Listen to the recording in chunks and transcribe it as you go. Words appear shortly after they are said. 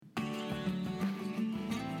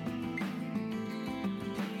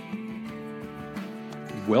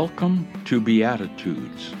Welcome to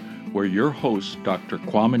Beatitudes, where your host, Dr.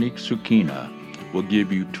 Qaumaniq Sukina, will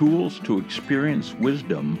give you tools to experience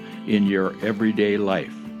wisdom in your everyday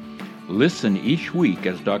life. Listen each week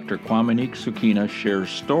as Dr. Qaumaniq Sukina shares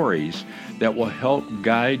stories that will help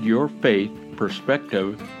guide your faith,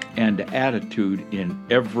 perspective, and attitude in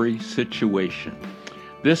every situation.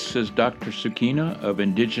 This is Dr. Sukina of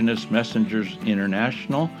Indigenous Messengers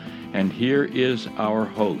International, and here is our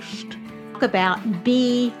host. About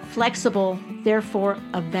be flexible, therefore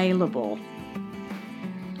available.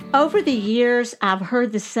 Over the years, I've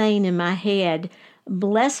heard the saying in my head,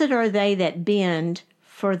 blessed are they that bend,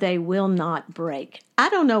 for they will not break. I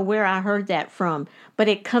don't know where I heard that from, but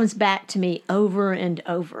it comes back to me over and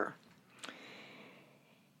over.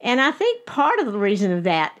 And I think part of the reason of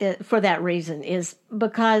that, for that reason, is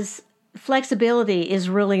because flexibility is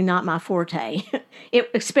really not my forte. It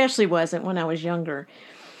especially wasn't when I was younger.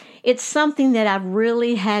 It's something that I've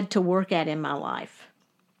really had to work at in my life.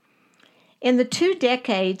 In the 2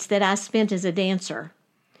 decades that I spent as a dancer,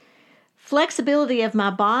 flexibility of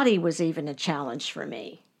my body was even a challenge for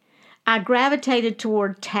me. I gravitated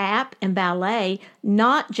toward tap and ballet,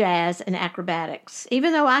 not jazz and acrobatics.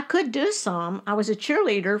 Even though I could do some, I was a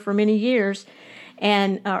cheerleader for many years,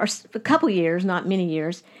 or a couple years, not many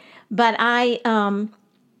years, but I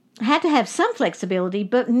had to have some flexibility,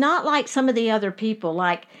 but not like some of the other people.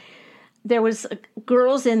 Like there was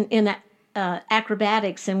girls in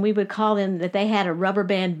acrobatics, and we would call them that they had a rubber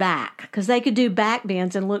band back because they could do back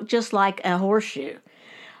bends and look just like a horseshoe.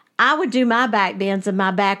 I would do my back bends, and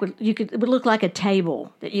my back it would look like a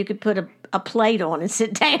table that you could put a plate on and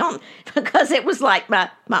sit down because it was like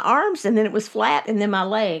my arms, and then it was flat, and then my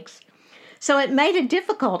legs. So it made it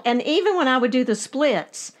difficult. And even when I would do the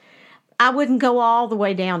splits, I wouldn't go all the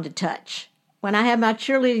way down to touch. When I had my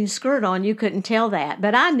cheerleading skirt on, you couldn't tell that.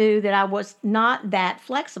 But I knew that I was not that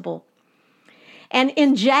flexible. And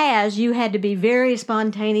in jazz, you had to be very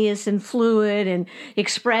spontaneous and fluid and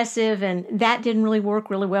expressive, and that didn't really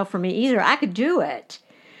work really well for me either. I could do it,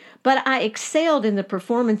 but I excelled in the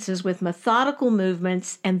performances with methodical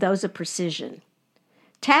movements and those of precision.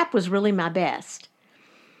 Tap was really my best.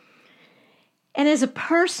 And as a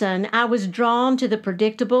person, I was drawn to the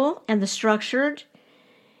predictable and the structured.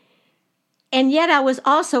 And yet I was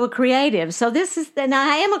also a creative. And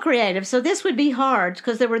I am a creative, so this would be hard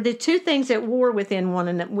because there were the two things at war within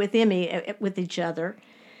me, with each other.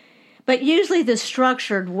 But usually the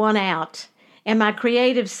structured won out, and my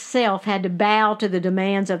creative self had to bow to the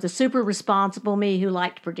demands of the super responsible me who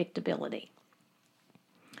liked predictability.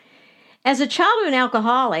 As a child of an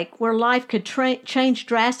alcoholic, where life could change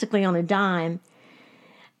drastically on a dime,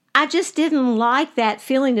 I just didn't like that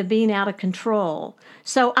feeling of being out of control.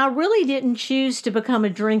 So I really didn't choose to become a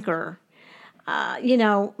drinker.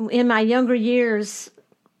 In my younger years,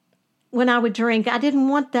 when I would drink, I didn't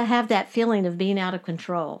want to have that feeling of being out of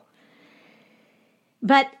control.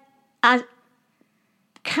 But I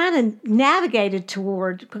kind of navigated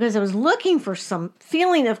toward, because I was looking for some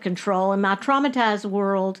feeling of control in my traumatized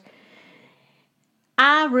world,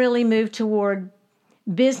 I really moved toward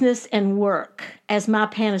business and work as my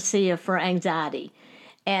panacea for anxiety,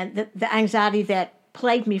 and the anxiety that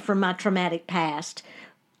plagued me from my traumatic past.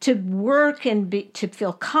 To work and to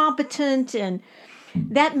feel competent, and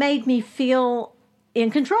that made me feel in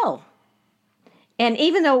control. And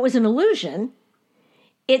even though it was an illusion,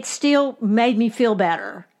 it still made me feel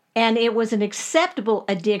better. And it was an acceptable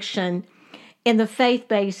addiction in the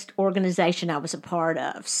faith-based organization I was a part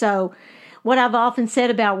of. So what I've often said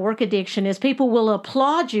about work addiction is people will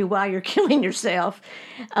applaud you while you're killing yourself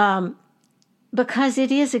because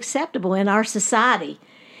it is acceptable in our society.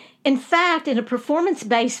 In fact, in a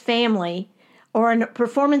performance-based family or in a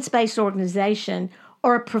performance-based organization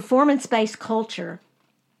or a performance-based culture,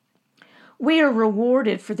 we are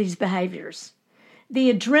rewarded for these behaviors.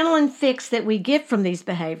 The adrenaline fix that we get from these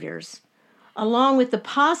behaviors, along with the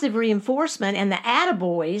positive reinforcement and the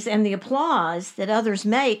attaboys and the applause that others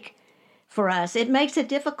make for us, it makes it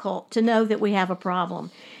difficult to know that we have a problem.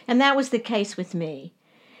 And that was the case with me.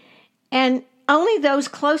 And only those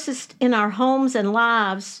closest in our homes and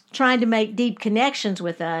lives trying to make deep connections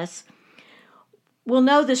with us will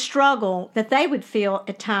know the struggle that they would feel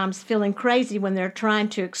at times, feeling crazy when they're trying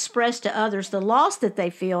to express to others the loss that they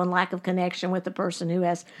feel and lack of connection with the person who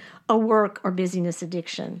has a work or busyness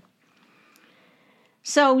addiction.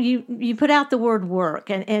 So you put out the word work,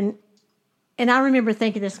 and I remember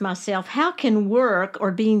thinking this myself, how can work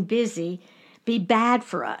or being busy be bad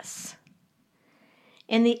for us?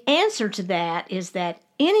 And the answer to that is that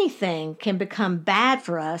anything can become bad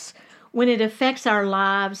for us when it affects our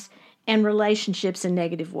lives and relationships in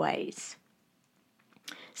negative ways.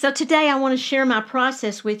 So today I want to share my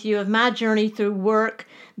process with you of my journey through work,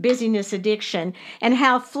 busyness, addiction, and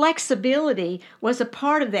how flexibility was a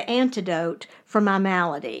part of the antidote for my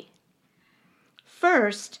malady.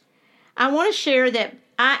 First, I want to share that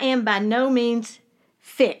I am by no means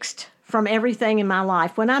fixed from everything in my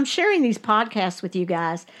life. When I'm sharing these podcasts with you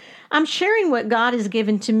guys, I'm sharing what God has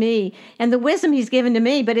given to me and the wisdom He's given to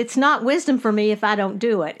me, but it's not wisdom for me if I don't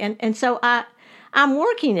do it. And so I'm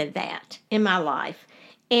working at that in my life.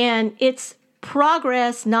 And it's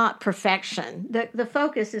progress, not perfection. The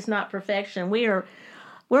focus is not perfection. We're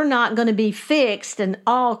not going to be fixed and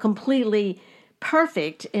all completely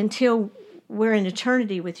perfect until we're in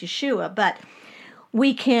eternity with Yeshua. But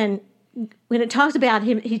we can, when it talks about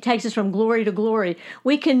Him, He takes us from glory to glory.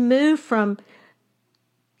 We can move from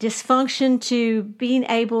dysfunction to being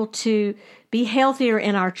able to be healthier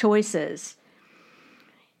in our choices.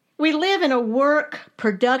 We live in a work,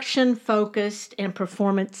 production-focused, and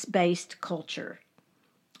performance-based culture.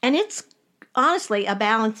 And it's honestly a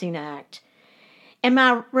balancing act. And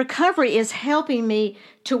my recovery is helping me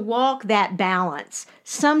to walk that balance.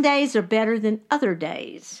 Some days are better than other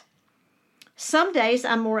days. Some days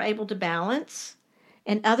I'm more able to balance,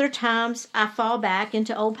 and other times I fall back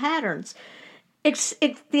into old patterns.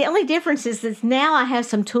 The only difference is that now I have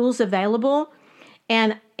some tools available,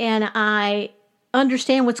 and I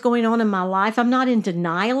understand what's going on in my life. I'm not in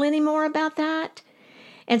denial anymore about that.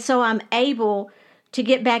 And so I'm able to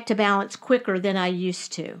get back to balance quicker than I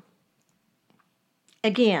used to.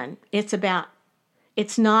 Again, it's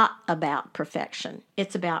not about perfection.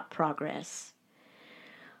 It's about progress.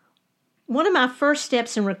 One of my first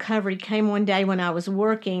steps in recovery came one day when I was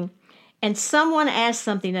working, and someone asked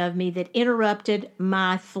something of me that interrupted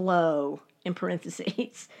my flow, in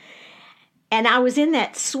parentheses. And I was in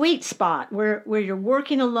that sweet spot where you're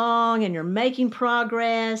working along and you're making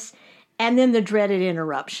progress, and then the dreaded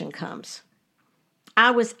interruption comes.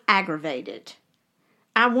 I was aggravated.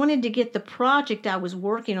 I wanted to get the project I was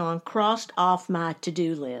working on crossed off my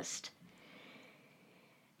to-do list.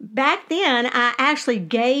 Back then, I actually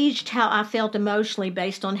gauged how I felt emotionally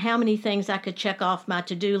based on how many things I could check off my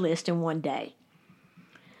to-do list in one day.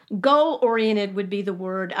 Goal-oriented would be the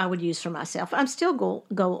word I would use for myself. I'm still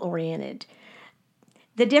goal-oriented.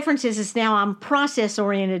 The difference is now I'm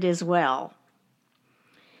process-oriented as well.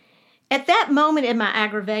 At that moment in my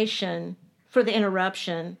aggravation for the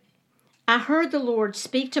interruption, I heard the Lord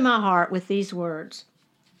speak to my heart with these words: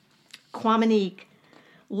 Qaumaniq,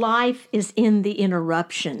 life is in the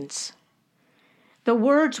interruptions. The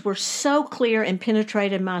words were so clear and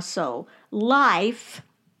penetrated my soul. Life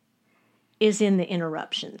is in the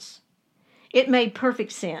interruptions. It made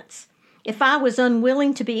perfect sense. If I was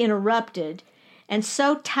unwilling to be interrupted and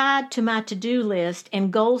so tied to my to-do list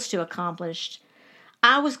and goals to accomplish,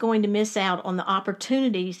 I was going to miss out on the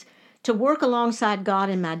opportunities to work alongside God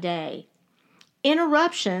in my day.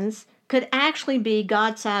 Interruptions could actually be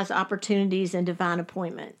God-sized opportunities and divine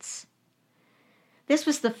appointments. This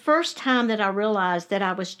was the first time that I realized that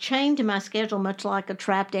I was chained to my schedule much like a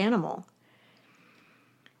trapped animal.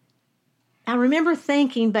 I remember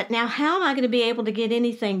thinking, but now how am I going to be able to get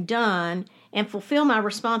anything done and fulfill my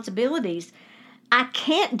responsibilities? I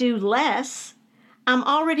can't do less. I'm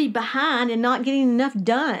already behind and not getting enough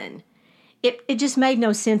done. It just made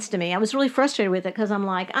no sense to me. I was really frustrated with it because I'm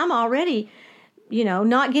like, I'm already,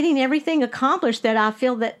 not getting everything accomplished that I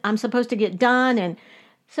feel that I'm supposed to get done. And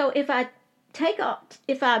so if I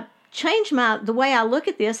change the way I look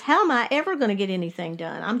at this, how am I ever going to get anything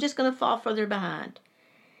done? I'm just going to fall further behind.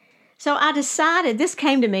 So I decided, this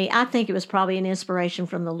came to me, I think it was probably an inspiration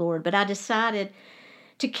from the Lord, but I decided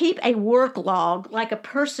to keep a work log, like a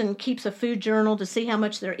person keeps a food journal to see how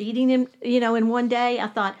much they're eating in one day. I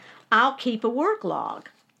thought, I'll keep a work log.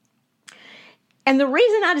 And the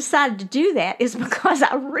reason I decided to do that is because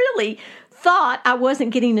I really thought I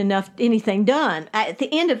wasn't getting anything done. At the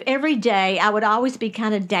end of every day, I would always be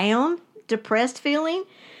kind of down, depressed feeling,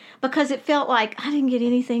 because it felt like I didn't get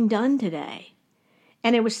anything done today.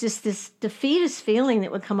 And it was just this defeatist feeling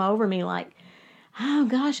that would come over me like, oh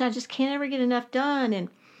gosh, I just can't ever get enough done. And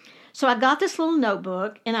so I got this little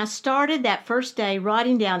notebook and I started that first day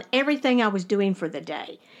writing down everything I was doing for the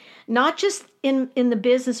day. Not just in the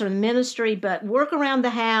business or the ministry, but work around the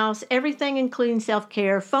house, everything including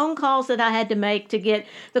self-care, phone calls that I had to make to get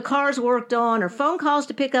the cars worked on, or phone calls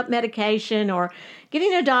to pick up medication, or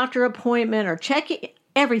getting a doctor appointment, or checking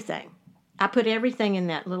everything. I put everything in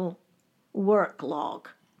that little work log.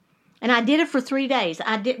 And I did it for 3 days.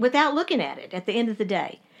 I did without looking at it at the end of the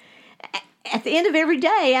day. At the end of every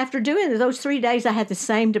day, after doing those 3 days, I had the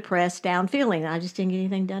same depressed down feeling. I just didn't get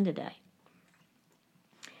anything done today.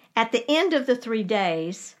 At the end of the 3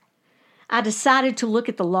 days, I decided to look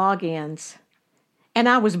at the logins, and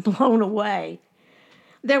I was blown away.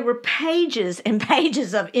 There were pages and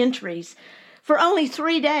pages of entries for only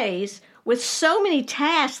 3 days with so many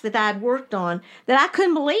tasks that I'd worked on that I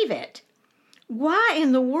couldn't believe it. Why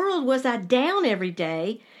in the world was I down every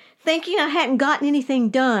day thinking I hadn't gotten anything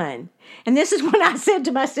done? And this is when I said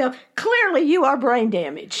to myself, clearly you are brain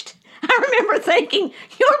damaged. I remember thinking,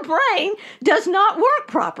 your brain does not work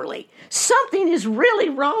properly. Something is really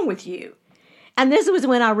wrong with you. And this was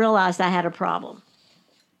when I realized I had a problem.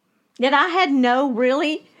 That I had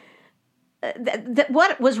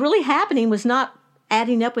what was really happening was not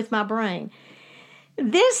adding up with my brain.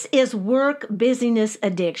 This is work busyness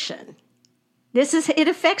addiction. It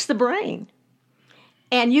affects the brain.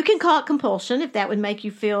 And you can call it compulsion if that would make you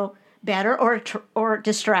feel better, or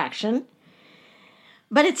distraction.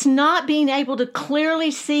 But it's not being able to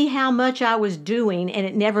clearly see how much I was doing and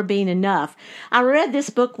it never being enough. I read this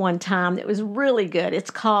book one time that was really good.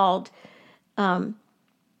 It's called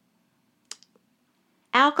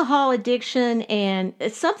Alcohol Addiction, and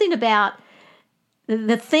it's something about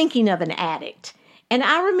the thinking of an addict. And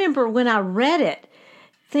I remember when I read it,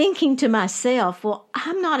 thinking to myself, well,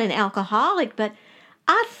 I'm not an alcoholic, but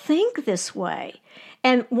I think this way.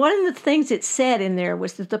 And one of the things it said in there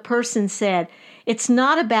was that the person said, it's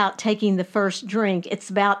not about taking the first drink, it's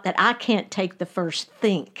about that I can't take the first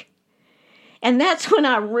think. And that's when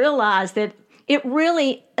I realized that it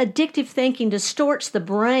really, addictive thinking distorts the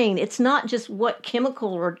brain. It's not just what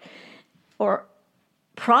chemical or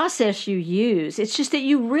process you use. It's just that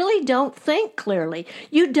you really don't think clearly.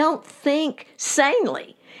 You don't think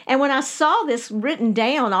sanely. And when I saw this written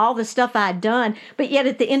down, all the stuff I'd done, but yet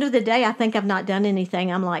at the end of the day, I think I've not done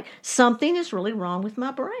anything. I'm like, something is really wrong with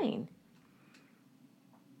my brain.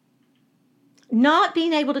 Not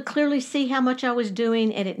being able to clearly see how much I was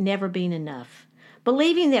doing and it never being enough.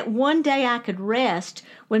 Believing that one day I could rest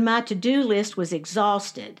when my to-do list was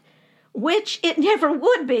exhausted, which it never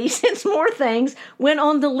would be since more things went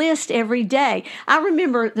on the list every day. I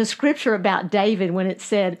remember the scripture about David when it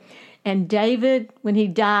said, and David, when he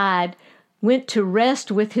died, went to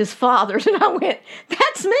rest with his fathers. And I went,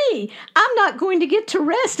 that's me. I'm not going to get to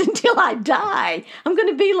rest until I die. I'm going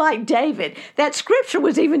to be like David. That scripture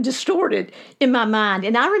was even distorted in my mind.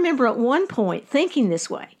 And I remember at one point thinking this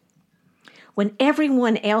way, when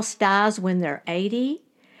everyone else dies when they're 80,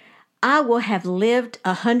 I will have lived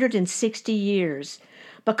 160 years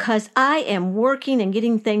because I am working and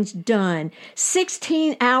getting things done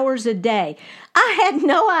 16 hours a day. I had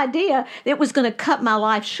no idea it was going to cut my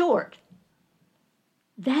life short.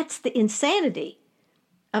 That's the insanity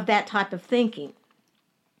of that type of thinking.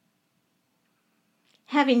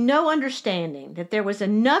 Having no understanding that there was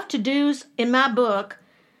enough to-dos in my book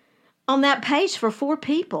on that page for 4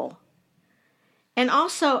 people. And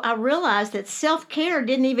also, I realized that self-care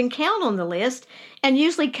didn't even count on the list and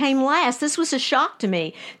usually came last. This was a shock to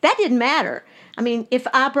me. That didn't matter. I mean, if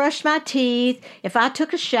I brushed my teeth, if I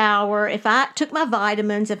took a shower, if I took my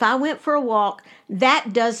vitamins, if I went for a walk,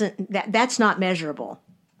 that's not measurable.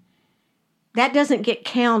 That doesn't get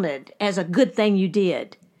counted as a good thing you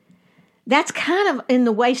did. That's kind of in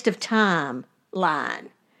the waste of time line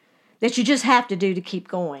that you just have to do to keep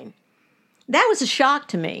going. That was a shock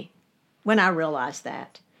to me when I realized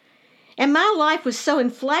that. And my life was so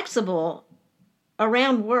inflexible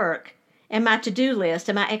around work and my to-do list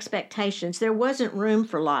and my expectations, there wasn't room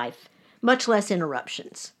for life, much less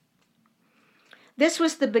interruptions. This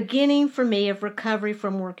was the beginning for me of recovery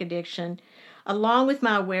from work addiction, along with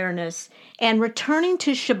my awareness and returning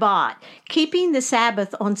to Shabbat, keeping the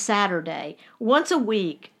Sabbath on Saturday, once a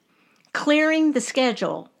week, clearing the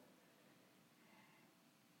schedule.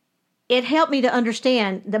 It helped me to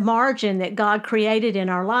understand the margin that God created in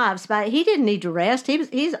our lives. But He didn't need to rest.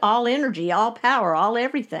 He's all energy, all power, all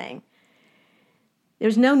everything.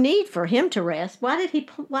 There's no need for Him to rest. Why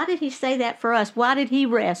did He say that for us? Why did He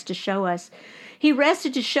rest? To show us. He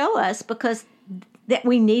rested to show us because that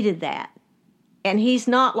we needed that. And He's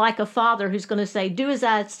not like a father who's going to say, do as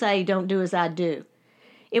I say, don't do as I do.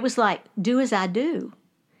 It was like, do as I do.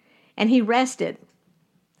 And He rested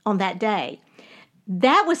on that day.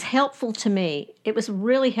 That was helpful to me. It was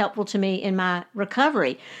really helpful to me in my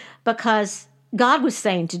recovery because God was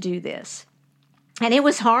saying to do this. And it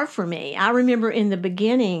was hard for me. I remember in the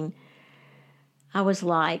beginning, I was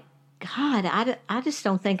like, God, I just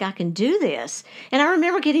don't think I can do this. And I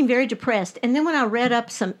remember getting very depressed. And then when I read up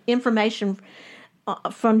some information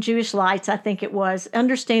from Jewish Lights, I think it was,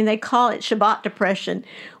 understand they call it Shabbat depression.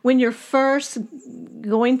 When you're first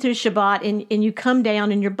going through Shabbat and you come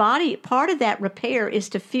down in your body, part of that repair is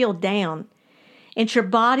to feel down It's your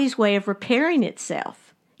body's way of repairing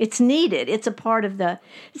itself. It's needed. It's a part of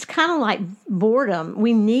it's kind of like boredom.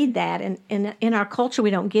 We need that. And in our culture, we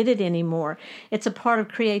don't get it anymore. It's a part of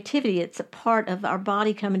creativity. It's a part of our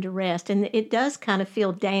body coming to rest. And it does kind of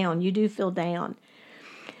feel down. You do feel down.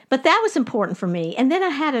 But that was important for me. And then I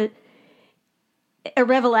had a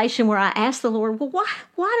revelation where I asked the Lord, well,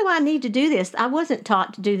 why do I need to do this? I wasn't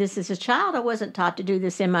taught to do this as a child. I wasn't taught to do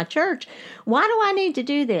this in my church. Why do I need to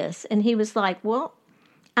do this? And he was like, well,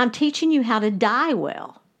 I'm teaching you how to die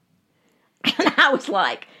well. And I was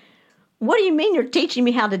like, what do you mean you're teaching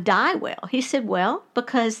me how to die well? He said, well,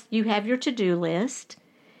 because you have your to-do list,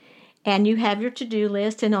 and you have your to-do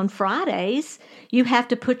list, and on Fridays, you have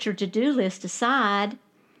to put your to-do list aside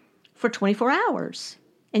for 24 hours,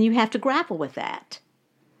 and you have to grapple with that.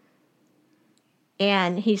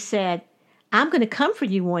 And he said, I'm going to come for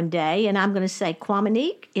you one day, and I'm going to say,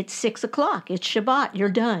 Qaumaniq, it's 6 o'clock, it's Shabbat, you're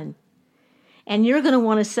done. And you're going to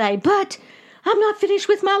want to say, but I'm not finished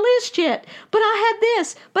with my list yet, but I had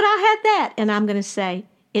this, but I had that. And I'm going to say,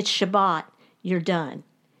 it's Shabbat, you're done.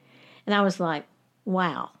 And I was like,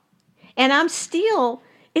 wow. And it's still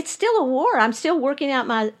a war. I'm still working out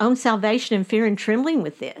my own salvation in fear and trembling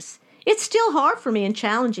with this. It's still hard for me and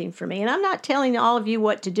challenging for me. And I'm not telling all of you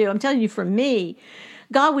what to do. I'm telling you, for me,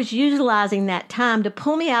 God was utilizing that time to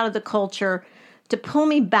pull me out of the culture, to pull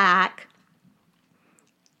me back.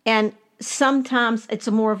 And sometimes it's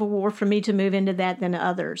more of a war for me to move into that than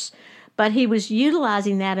others. But he was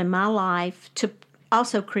utilizing that in my life to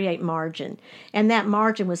also create margin. And that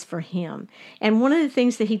margin was for him. And one of the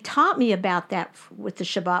things that he taught me about that with the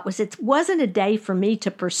Shabbat was it wasn't a day for me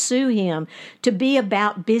to pursue him, to be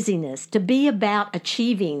about busyness, to be about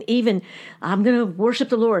achieving. Even, I'm going to worship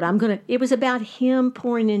the Lord. It was about him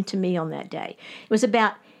pouring into me on that day. It was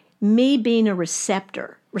about me being a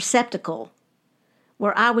receptacle,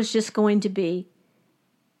 where I was just going to be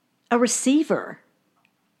a receiver.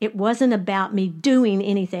 It wasn't about me doing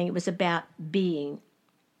anything. It was about being.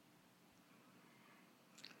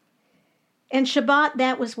 And Shabbat,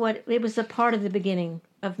 it was a part of the beginning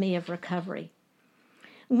of me of recovery.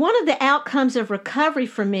 One of the outcomes of recovery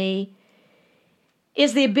for me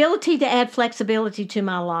is the ability to add flexibility to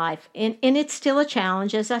my life. And it's still a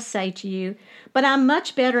challenge, as I say to you, but I'm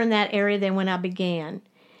much better in that area than when I began.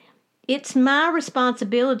 It's my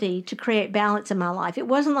responsibility to create balance in my life. It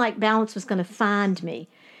wasn't like balance was going to find me.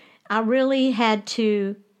 I really had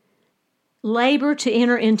to labor to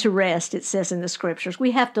enter into rest, it says in the scriptures.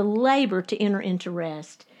 We have to labor to enter into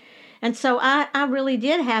rest. And so I really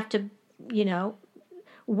did have to,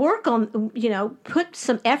 work on, put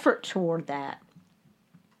some effort toward that.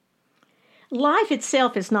 Life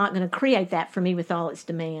itself is not going to create that for me with all its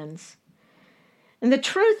demands. And the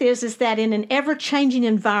truth is that in an ever-changing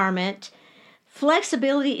environment,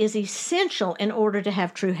 flexibility is essential in order to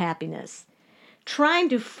have true happiness. Trying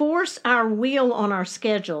to force our will on our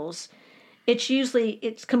schedules,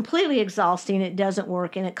 it's completely exhausting, it doesn't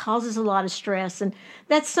work, and it causes a lot of stress. And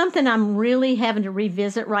that's something I'm really having to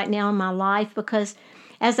revisit right now in my life, because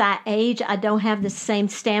as I age, I don't have the same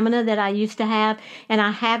stamina that I used to have, and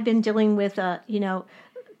I have been dealing with,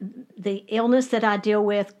 the illness that I deal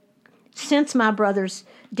with since my brother's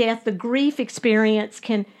death. The grief experience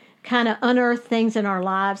can kind of unearth things in our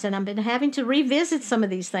lives, and I've been having to revisit some of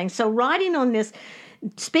these things. So writing on this,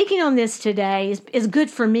 speaking on this today is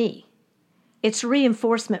good for me. It's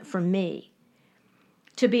reinforcement for me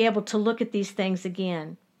to be able to look at these things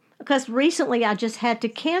again. Because recently I just had to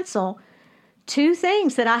cancel 2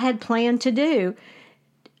 things that I had planned to do,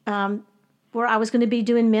 where I was going to be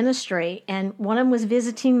doing ministry, and one of them was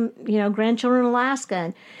visiting, grandchildren in Alaska.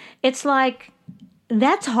 And it's like,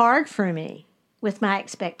 that's hard for me with my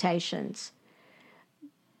expectations.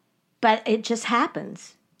 But it just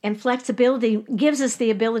happens. And flexibility gives us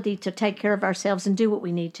the ability to take care of ourselves and do what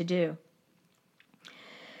we need to do.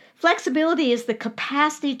 Flexibility is the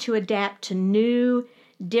capacity to adapt to new,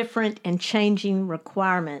 different, and changing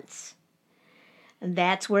requirements. And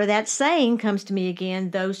that's where that saying comes to me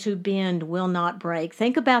again, those who bend will not break.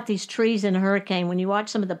 Think about these trees in a hurricane when you watch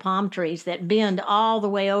some of the palm trees that bend all the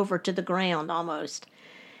way over to the ground almost.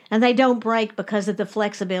 And they don't break because of the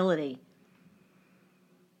flexibility.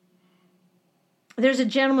 There's a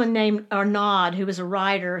gentleman named Arnaud who was a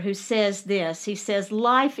writer who says this. He says,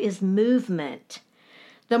 life is movement.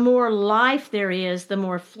 The more life there is, the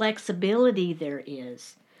more flexibility there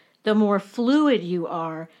is. The more fluid you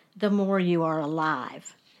are, the more you are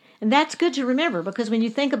alive. And that's good to remember, because when you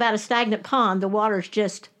think about a stagnant pond, the water's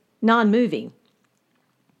just non-moving.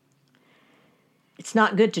 It's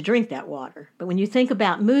not good to drink that water. But when you think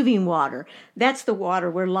about moving water, that's the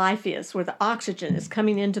water where life is, where the oxygen is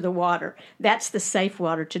coming into the water. That's the safe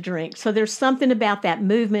water to drink. So there's something about that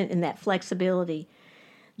movement and that flexibility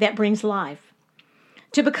that brings life.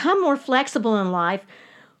 To become more flexible in life,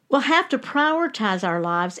 we'll have to prioritize our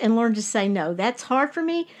lives and learn to say no. That's hard for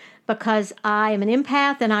me because I am an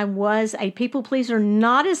empath and I was a people pleaser,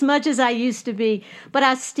 not as much as I used to be, but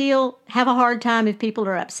I still have a hard time if people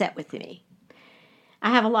are upset with me. I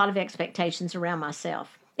have a lot of expectations around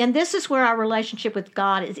myself. And this is where our relationship with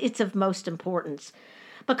God it's of most importance,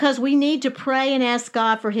 because we need to pray and ask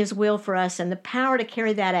God for his will for us and the power to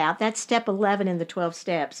carry that out. That's step 11 in the 12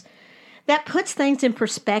 steps. That puts things in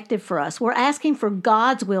perspective for us. We're asking for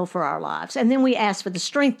God's will for our lives, and then we ask for the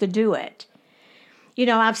strength to do it. You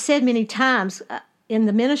know, I've said many times in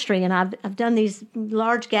the ministry, and I've done these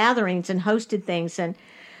large gatherings and hosted things, and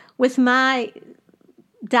with my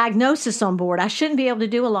diagnosis on board, I shouldn't be able to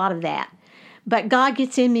do a lot of that. But God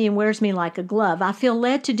gets in me and wears me like a glove. I feel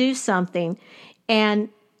led to do something, and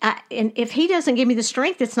if he doesn't give me the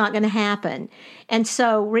strength, it's not going to happen. And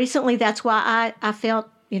so recently, that's why I felt,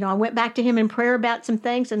 I went back to him in prayer about some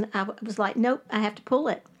things, and I was like, nope, I have to pull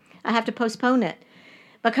it. I have to postpone it.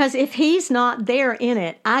 Because if he's not there in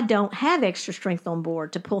it, I don't have extra strength on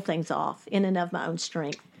board to pull things off in and of my own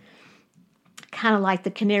strength. Kind of like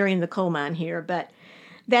the canary in the coal mine here, but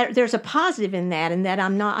there's a positive in that, and that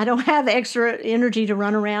I don't have extra energy to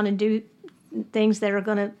run around and do things that are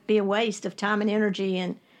going to be a waste of time and energy,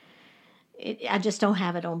 and I just don't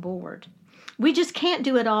have it on board. We just can't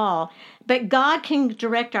do it all, but God can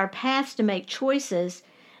direct our paths to make choices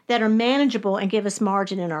that are manageable and give us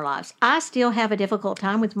margin in our lives. I still have a difficult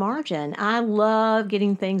time with margin. I love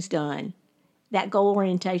getting things done. That goal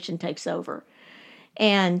orientation takes over.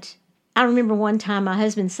 And I remember one time my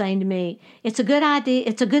husband saying to me, it's a good idea,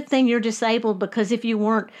 it's a good thing you're disabled, because if you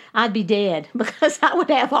weren't, I'd be dead, because I would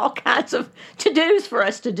have all kinds of to-dos for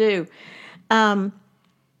us to do.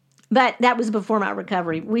 But that was before my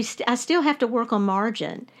recovery. I still have to work on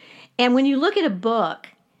margin. And when you look at a book,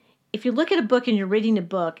 if you look at a book and you're reading a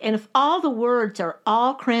book, and if all the words are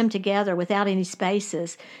all crammed together without any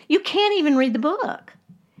spaces, you can't even read the book.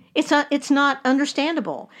 It's not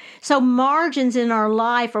understandable. So margins in our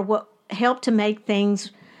life are what help to make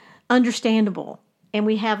things understandable. And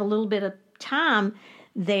we have a little bit of time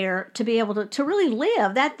there to be able to really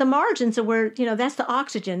live. That the margins are where, that's the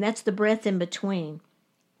oxygen, that's the breath in between.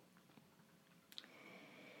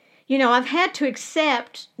 I've had to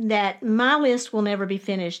accept that my list will never be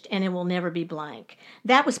finished and it will never be blank.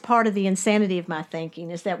 That was part of the insanity of my thinking,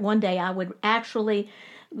 is that one day I would actually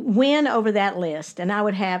win over that list, and I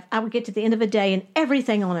would get to the end of a day and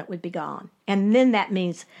everything on it would be gone. And then that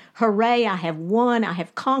means, hooray, I have won, I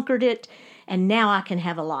have conquered it, and now I can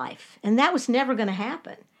have a life. And that was never going to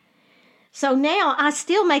happen. So now I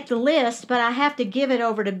still make the list, but I have to give it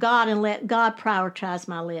over to God and let God prioritize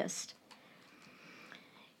my list.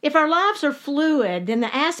 If our lives are fluid, then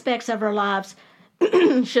the aspects of our lives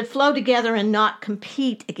should flow together and not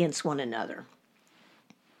compete against one another.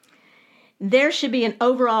 There should be an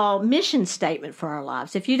overall mission statement for our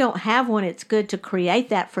lives. If you don't have one, it's good to create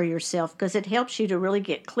that for yourself, because it helps you to really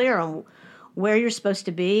get clear on where you're supposed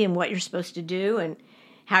to be and what you're supposed to do and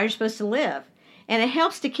how you're supposed to live. And it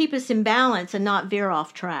helps to keep us in balance and not veer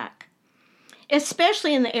off track,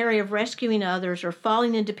 especially in the area of rescuing others or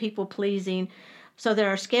falling into people-pleasing, so that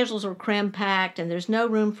our schedules are cram-packed and there's no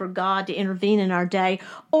room for God to intervene in our day.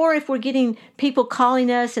 Or if we're getting people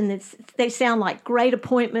calling us and they sound like great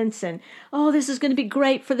appointments and, oh, this is going to be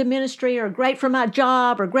great for the ministry or great for my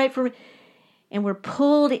job or great for me, and we're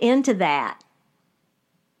pulled into that.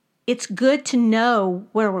 It's good to know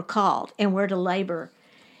where we're called and where to labor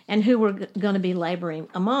and who we're going to be laboring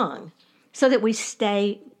among, so that we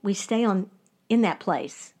stay in that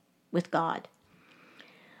place with God.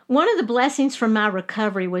 One of the blessings from my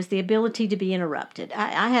recovery was the ability to be interrupted.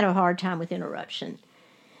 I had a hard time with interruption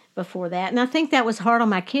before that, and I think that was hard on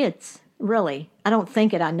my kids, really. I don't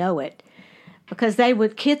think it, I know it, because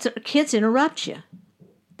kids interrupt you.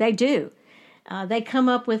 They do. They come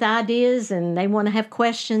up with ideas, and they want to have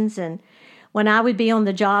questions, and when I would be on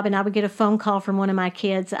the job and I would get a phone call from one of my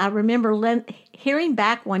kids, I remember hearing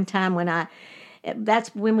back one time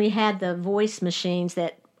that's when we had the voice machines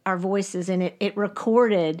that our voices, and it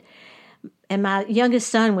recorded, and my youngest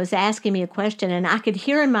son was asking me a question, and I could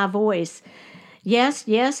hear in my voice, yes,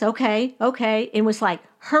 okay. It was like,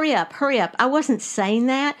 hurry up. I wasn't saying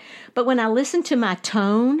that, but when I listened to my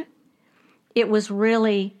tone, it was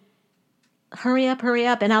really hurry up, hurry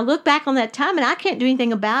up. And I look back on that time and I can't do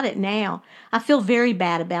anything about it now. I feel very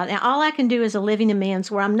bad about it. Now, all I can do is a living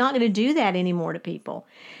amends where I'm not going to do that anymore to people.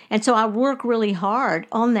 And so I work really hard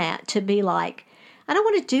on that to be like, I don't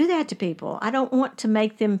want to do that to people. I don't want to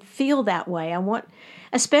make them feel that way. I want,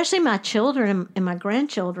 especially my children and my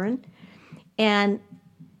grandchildren. And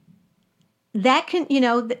that can,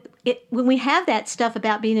 when we have that stuff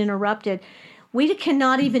about being interrupted, we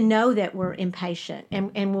cannot even know that we're impatient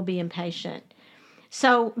and will be impatient.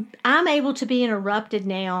 So I'm able to be interrupted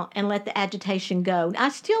now and let the agitation go. I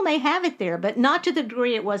still may have it there, but not to the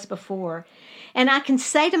degree it was before. And I can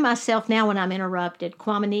say to myself now when I'm interrupted,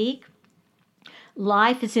 Qaumaniq,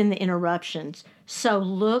 life is in the interruptions. So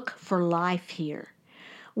look for life here.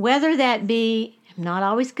 Whether that be, I'm not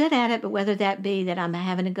always good at it, but whether that be that I'm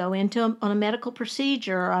having to go on a medical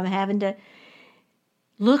procedure or I'm having to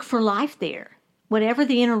look for life there. Whatever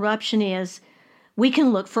the interruption is, we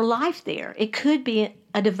can look for life there. It could be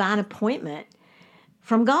a divine appointment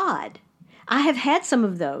from God. I have had some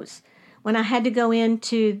of those when I had to go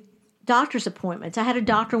into doctor's appointments. I had a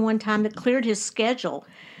doctor one time that cleared his schedule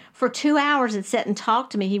for 2 hours and sat and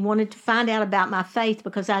talked to me. He wanted to find out about my faith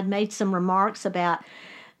because I'd made some remarks about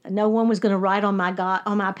no one was going to write on my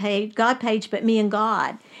God page but me and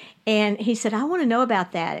God. And he said, I want to know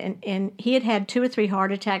about that. And he had 2 or 3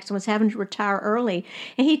 heart attacks and was having to retire early.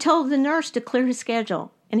 And he told the nurse to clear his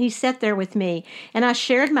schedule. And he sat there with me. And I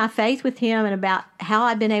shared my faith with him and about how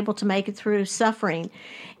I'd been able to make it through suffering.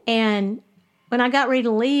 And when I got ready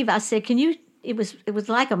to leave, I said, it was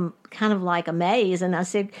like kind of like a maze. And I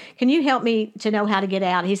said, can you help me to know how to get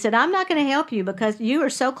out? He said, I'm not going to help you because you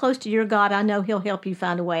are so close to your God. I know he'll help you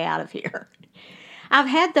find a way out of here. I've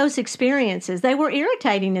had those experiences. They were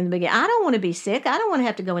irritating in the beginning. I don't want to be sick. I don't want to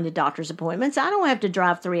have to go into doctor's appointments. I don't want to have to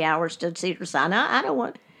drive 3 hours to Cedars-Sinai. I don't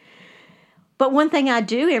want. But one thing I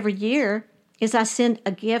do every year is I send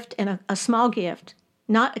a gift and a small gift,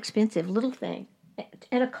 not expensive, little thing,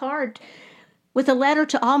 and a card with a letter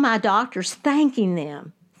to all my doctors thanking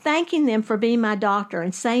them for being my doctor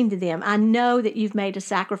and saying to them, I know that you've made a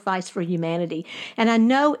sacrifice for humanity. And I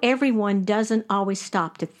know everyone doesn't always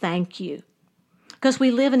stop to thank you, because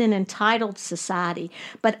we live in an entitled society.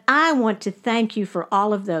 But I want to thank you for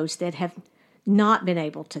all of those that have not been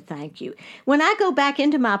able to thank you. When I go back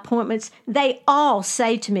into my appointments, they all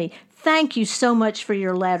say to me, thank you so much for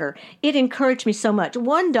your letter. It encouraged me so much.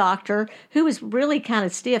 One doctor, who was really kind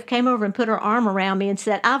of stiff, came over and put her arm around me and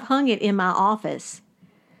said, I've hung it in my office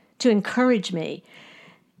to encourage me.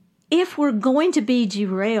 If we're going to be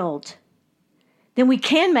derailed, then we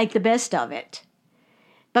can make the best of it.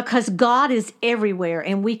 Because God is everywhere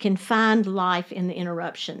and we can find life in the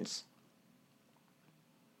interruptions.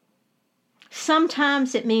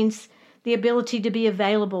 Sometimes it means the ability to be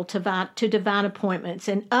available to divine appointments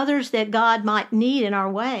and others that God might need in our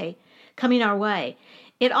way, coming our way.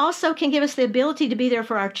 It also can give us the ability to be there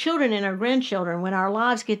for our children and our grandchildren when our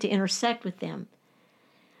lives get to intersect with them.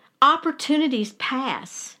 Opportunities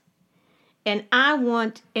pass, and I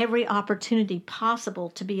want every opportunity possible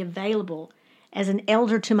to be available as an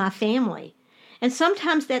elder to my family. And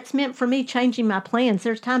sometimes that's meant for me changing my plans.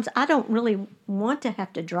 There's times I don't really want to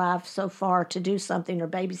have to drive so far to do something or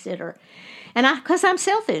babysit because I'm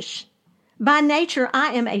selfish. By nature,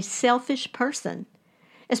 I am a selfish person,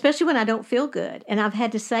 especially when I don't feel good. And I've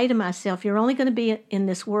had to say to myself, you're only going to be in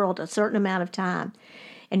this world a certain amount of time,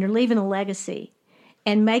 and you're leaving a legacy.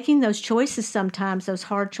 And making those choices sometimes, those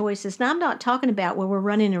hard choices. Now, I'm not talking about where we're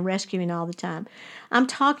running and rescuing all the time. I'm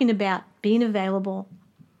talking about being available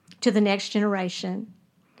to the next generation,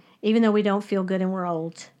 even though we don't feel good and we're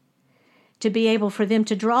old, to be able for them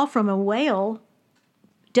to draw from a well,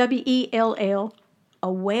 W-E-L-L,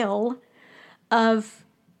 a well of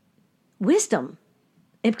wisdom,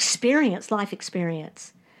 experience, life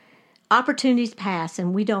experience. Opportunities pass,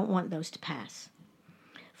 and we don't want those to pass.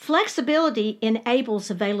 Flexibility enables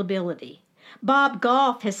availability. Bob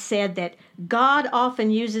Goff has said that God often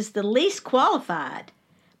uses the least qualified,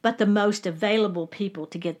 but the most available people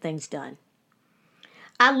to get things done.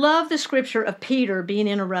 I love the scripture of Peter being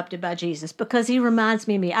interrupted by Jesus because he reminds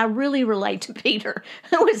me of me. I really relate to Peter,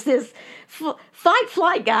 who was this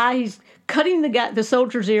fight-flight guy. He's cutting the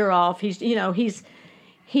soldier's ear off. He's truly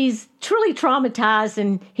traumatized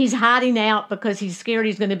and he's hiding out because he's scared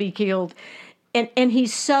he's going to be killed. And he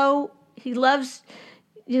loves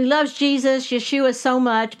Jesus, Yeshua so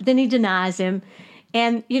much, but then he denies him.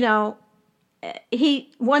 And,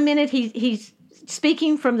 one minute he's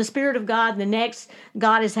speaking from the Spirit of God, and the next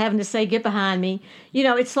God is having to say, get behind me.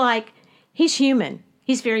 It's like he's human.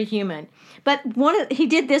 He's very human. But he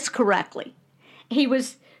did this correctly. He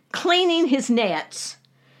was cleaning his nets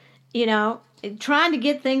trying to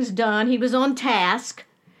get things done. He was on task.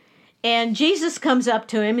 And Jesus comes up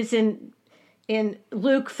to him. It's in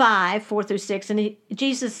Luke 5, 4 through 6. And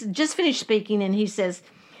Jesus just finished speaking, and he says,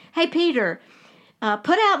 "Hey, Peter,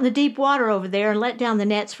 put out in the deep water over there and let down the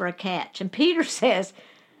nets for a catch." And Peter says,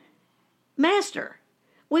 "Master,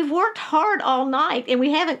 we've worked hard all night, and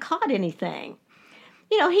we haven't caught anything."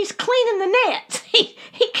 He's cleaning the nets. He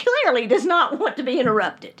clearly does not want to be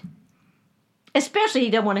interrupted. Especially he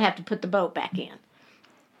doesn't want to have to put the boat back in.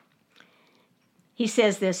 He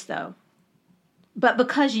says this, though, "But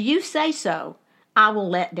because you say so, I will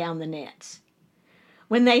let down the nets."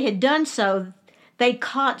 When they had done so, they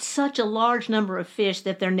caught such a large number of fish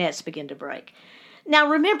that their nets began to break. Now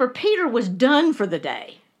remember, Peter was done for the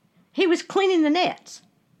day. He was cleaning the nets.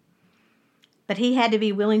 But he had to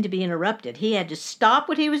be willing to be interrupted. He had to stop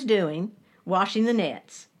what he was doing, washing the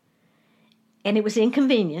nets. And it was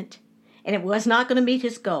inconvenient, and it was not going to meet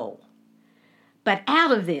his goal. But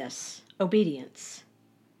out of this obedience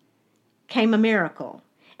came a miracle.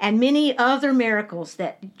 And many other miracles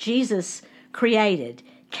that Jesus created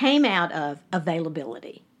came out of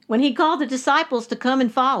availability. When he called the disciples to come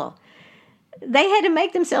and follow, they had to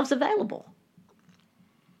make themselves available.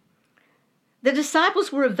 The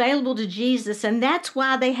disciples were available to Jesus, and that's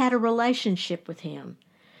why they had a relationship with him.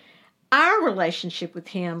 Our relationship with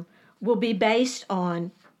him will be based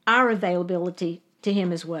on our availability to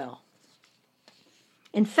him as well.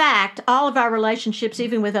 In fact, all of our relationships,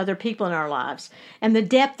 even with other people in our lives, and the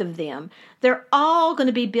depth of them, they're all going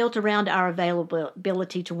to be built around our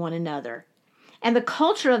availability to one another. And the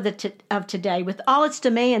culture of today, with all its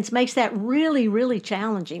demands, makes that really, really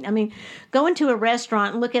challenging. I mean, go into a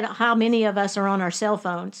restaurant and look at how many of us are on our cell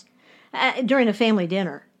phones during a family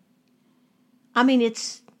dinner. I mean,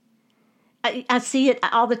 I see it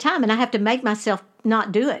all the time, and I have to make myself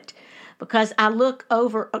not do it. Because I look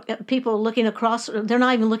over, people looking across, they're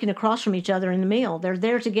not even looking across from each other in the meal. They're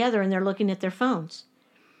there together and they're looking at their phones.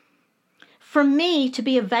 For me to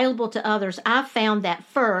be available to others, I've found that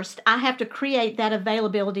first, I have to create that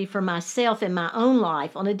availability for myself in my own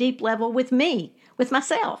life on a deep level with me, with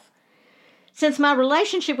myself. Since my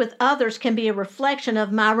relationship with others can be a reflection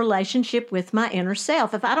of my relationship with my inner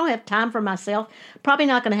self. If I don't have time for myself, probably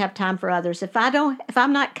not going to have time for others. If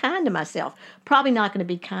I'm not kind to myself, probably not going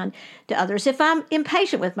to be kind to others. If I'm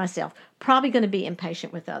impatient with myself, probably going to be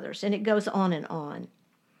impatient with others. And it goes on and on.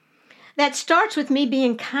 That starts with me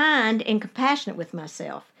being kind and compassionate with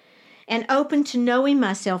myself and open to knowing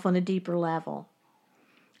myself on a deeper level.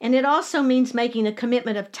 And it also means making a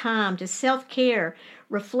commitment of time to self-care,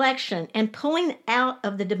 reflection, and pulling out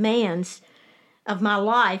of the demands of my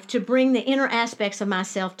life to bring the inner aspects of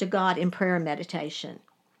myself to God in prayer and meditation.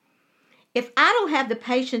 If I don't have the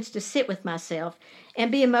patience to sit with myself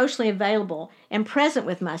and be emotionally available and present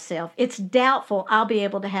with myself, it's doubtful I'll be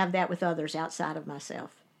able to have that with others outside of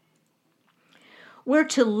myself. We're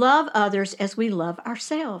to love others as we love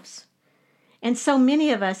ourselves. And so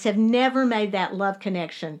many of us have never made that love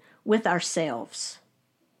connection with ourselves.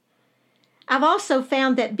 I've also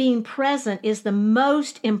found that being present is the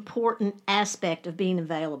most important aspect of being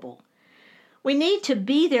available. We need to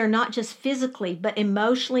be there not just physically, but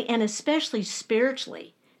emotionally and especially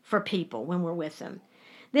spiritually for people when we're with them.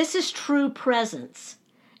 This is true presence,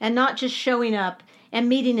 and not just showing up and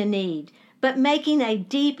meeting a need, but making a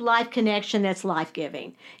deep life connection that's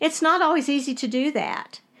life-giving. It's not always easy to do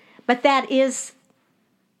that, but that is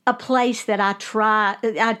a place that I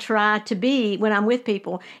try to be when I'm with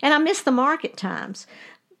people, and I miss the mark at times.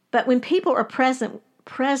 But when people are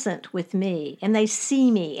present with me, and they see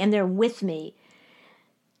me, and they're with me,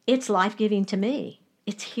 it's life-giving to me.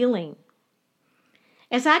 It's healing.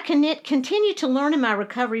 As I continue to learn in my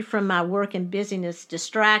recovery from my work and busyness,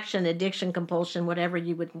 distraction, addiction, compulsion, whatever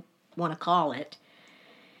you would want to call it,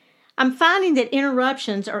 I'm finding that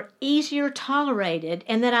interruptions are easier tolerated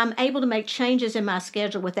and that I'm able to make changes in my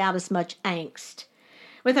schedule without as much angst.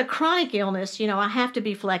 With a chronic illness, I have to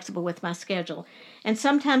be flexible with my schedule. And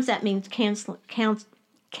sometimes that means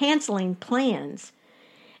canceling plans.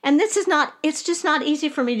 And it's just not easy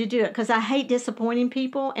for me to do it because I hate disappointing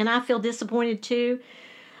people and I feel disappointed too.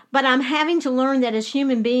 But I'm having to learn that as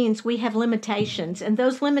human beings, we have limitations, and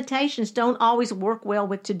those limitations don't always work well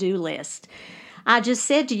with to-do lists. I just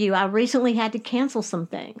said to you, I recently had to cancel some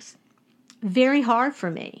things. Very hard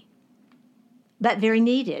for me, but very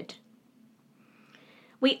needed.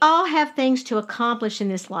 We all have things to accomplish in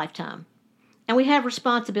this lifetime, and we have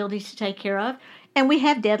responsibilities to take care of, and we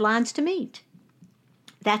have deadlines to meet.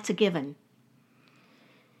 That's a given.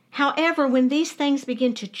 However, when these things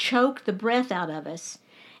begin to choke the breath out of us,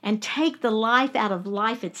 and take the life out of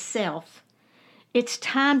life itself, It's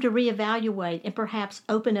time to reevaluate and perhaps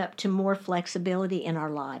open up to more flexibility in our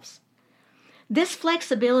lives. This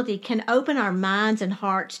flexibility can open our minds and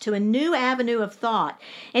hearts to a new avenue of thought,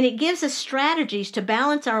 and it gives us strategies to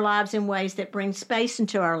balance our lives in ways that bring space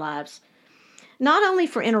into our lives, not only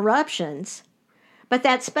for interruptions, but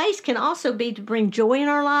that space can also be to bring joy in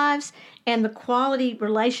our lives and the quality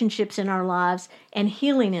relationships in our lives and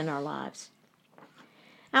healing in our lives.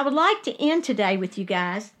 I would like to end today with you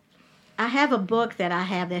guys. I have a book that I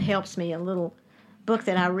have that helps me, a little book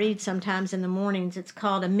that I read sometimes in the mornings. It's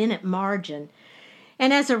called A Minute Margin.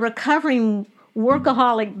 And as a recovering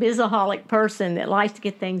workaholic, busaholic person that likes to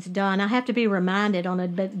get things done, I have to be reminded on a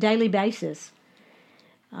daily basis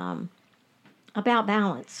about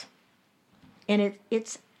balance. And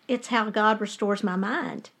it's how God restores my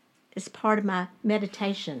mind. It's part of my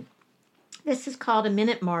meditation. This is called A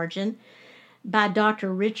Minute Margin by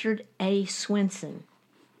Dr. Richard A. Swenson.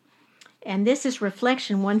 And this is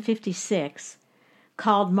Reflection 156,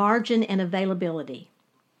 called Margin and Availability.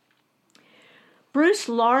 Bruce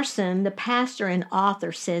Larson, the pastor and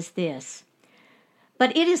author, says this: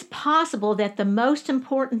 "But it is possible that the most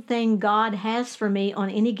important thing God has for me on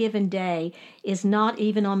any given day is not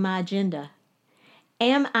even on my agenda.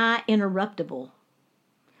 Am I interruptible?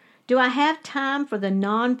 Do I have time for the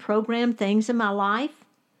non-programmed things in my life?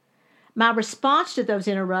 My response to those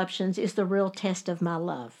interruptions is the real test of my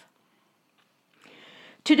love."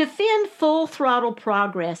 To defend full-throttle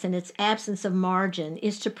progress in its absence of margin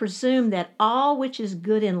is to presume that all which is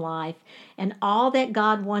good in life and all that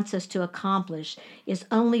God wants us to accomplish is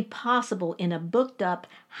only possible in a booked-up,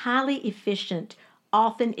 highly efficient,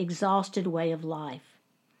 often exhausted way of life.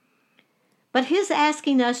 But His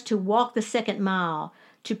asking us to walk the second mile,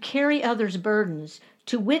 to carry others' burdens,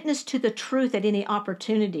 to witness to the truth at any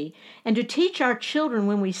opportunity, and to teach our children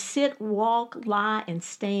when we sit, walk, lie, and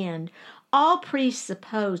stand, all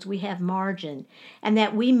presuppose we have margin and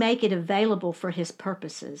that we make it available for His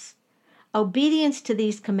purposes. Obedience to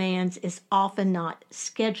these commands is often not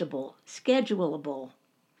schedulable.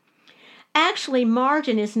 Actually,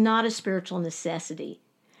 margin is not a spiritual necessity,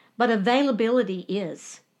 but availability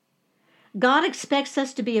is. God expects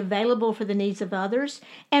us to be available for the needs of others,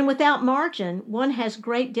 and without margin, one has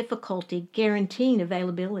great difficulty guaranteeing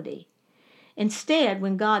availability. Instead,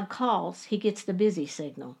 when God calls, He gets the busy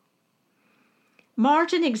signal.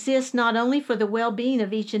 Margin exists not only for the well-being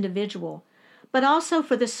of each individual, but also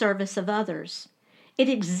for the service of others. It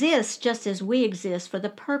exists just as we exist for the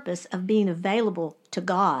purpose of being available to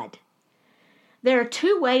God. There are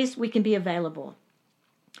two ways we can be available.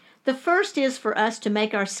 The first is for us to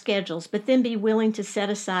make our schedules, but then be willing to set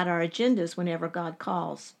aside our agendas whenever God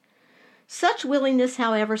calls. Such willingness,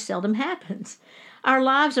 however, seldom happens. Our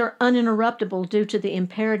lives are uninterruptible due to the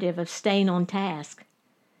imperative of staying on task.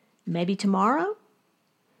 Maybe tomorrow?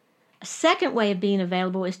 A second way of being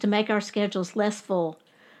available is to make our schedules less full,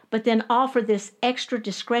 but then offer this extra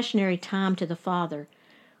discretionary time to the Father.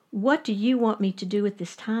 What do you want me to do with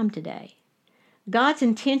this time today? God's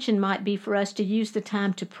intention might be for us to use the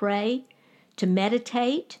time to pray, to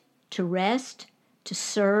meditate, to rest, to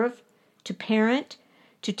serve, to parent,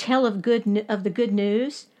 to tell of the good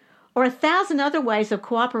news, or 1,000 other ways of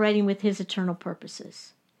cooperating with His eternal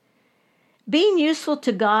purposes. Being useful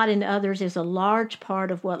to God and others is a large part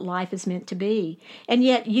of what life is meant to be, and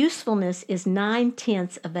yet usefulness is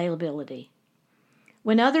 9/10 availability.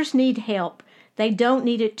 When others need help, they don't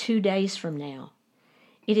need it 2 days from now.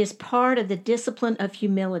 It is part of the discipline of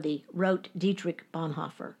humility, wrote Dietrich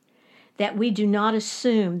Bonhoeffer, that we do not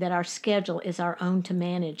assume that our schedule is our own to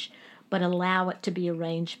manage, but allow it to be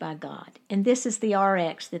arranged by God. And this is the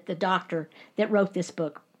RX that the doctor that wrote this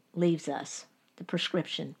book leaves us, the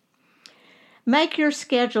prescription. Make your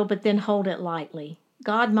schedule, but then hold it lightly.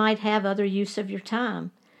 God might have other use of your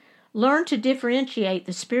time. Learn to differentiate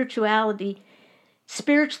the spiritually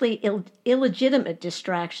illegitimate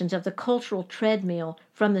distractions of the cultural treadmill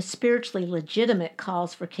from the spiritually legitimate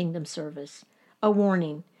calls for kingdom service. A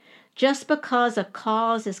warning: just because a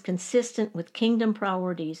cause is consistent with kingdom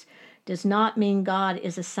priorities does not mean God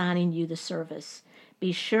is assigning you the service.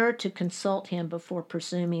 Be sure to consult Him before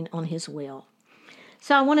presuming on His will.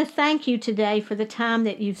 So I want to thank you today for the time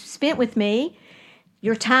that you've spent with me.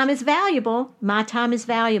 Your time is valuable. My time is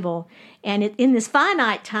valuable. And in this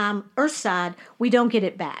finite time, earthside, we don't get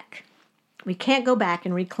it back. We can't go back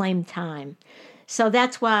and reclaim time. So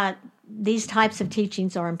that's why these types of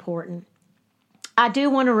teachings are important. I do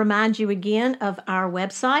want to remind you again of our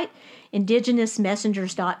website,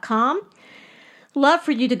 indigenousmessengers.com. Love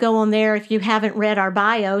for you to go on there if you haven't read our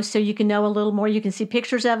bio so you can know a little more. You can see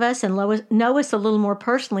pictures of us and know us a little more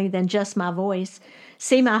personally than just my voice.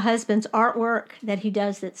 see my husband's artwork that he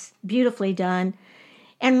does that's beautifully done,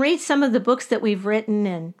 and read some of the books that we've written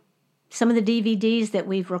and some of the DVDs that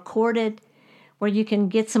we've recorded, where you can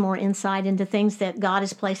get some more insight into things that God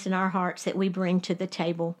has placed in our hearts that we bring to the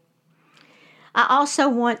table. I also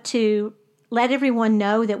want to let everyone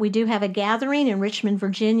know that we do have a gathering in Richmond,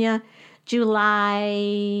 Virginia,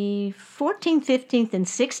 July 14th, 15th, and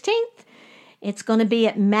 16th. It's going to be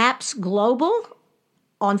at MAPS Global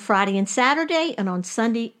on Friday and Saturday, and on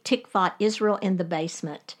Sunday, Tikvat Israel in the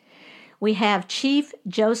basement. We have Chief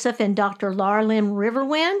Joseph and Dr. Laura Lynn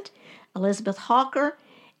Riverwind, Elizabeth Hawker,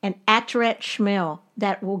 and Ateret Schmel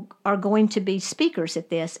that are going to be speakers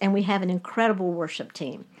at this, and we have an incredible worship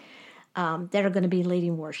team that are going to be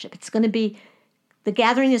leading worship. It's going to be, the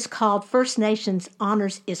gathering is called First Nations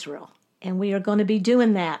Honors Israel, and we are going to be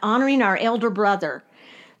doing that, honoring our elder brother,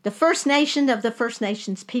 the First Nation of the First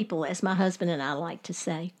Nations people, as my husband and I like to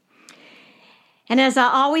say. And as I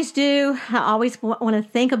always do, I always want to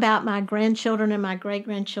think about my grandchildren and my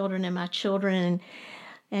great-grandchildren and my children,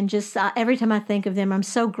 and just every time I think of them, I'm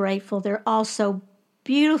so grateful. They're all so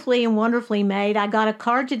beautifully and wonderfully made. I got a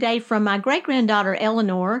card today from my great-granddaughter,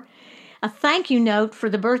 Eleanor, a thank you note for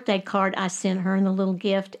the birthday card I sent her and the little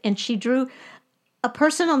gift, and she drew a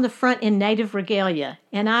person on the front in native regalia,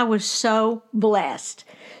 and I was so blessed.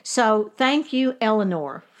 So thank you,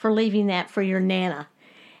 Eleanor, for leaving that for your Nana.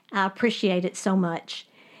 I appreciate it so much.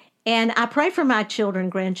 And I pray for my children,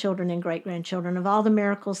 grandchildren, and great-grandchildren of all the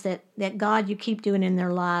miracles that God, you keep doing in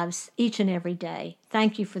their lives each and every day.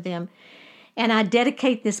 Thank you for them. And I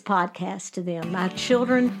dedicate this podcast to them, my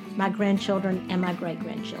children, my grandchildren, and my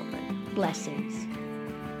great-grandchildren. Blessings.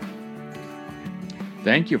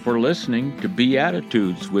 Thank you for listening to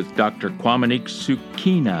Beatitudes with Dr. Qaumaniq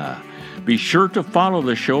Sukina. Be sure to follow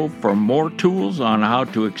the show for more tools on how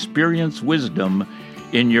to experience wisdom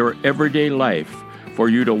in your everyday life for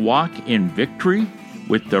you to walk in victory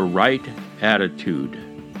with the right attitude.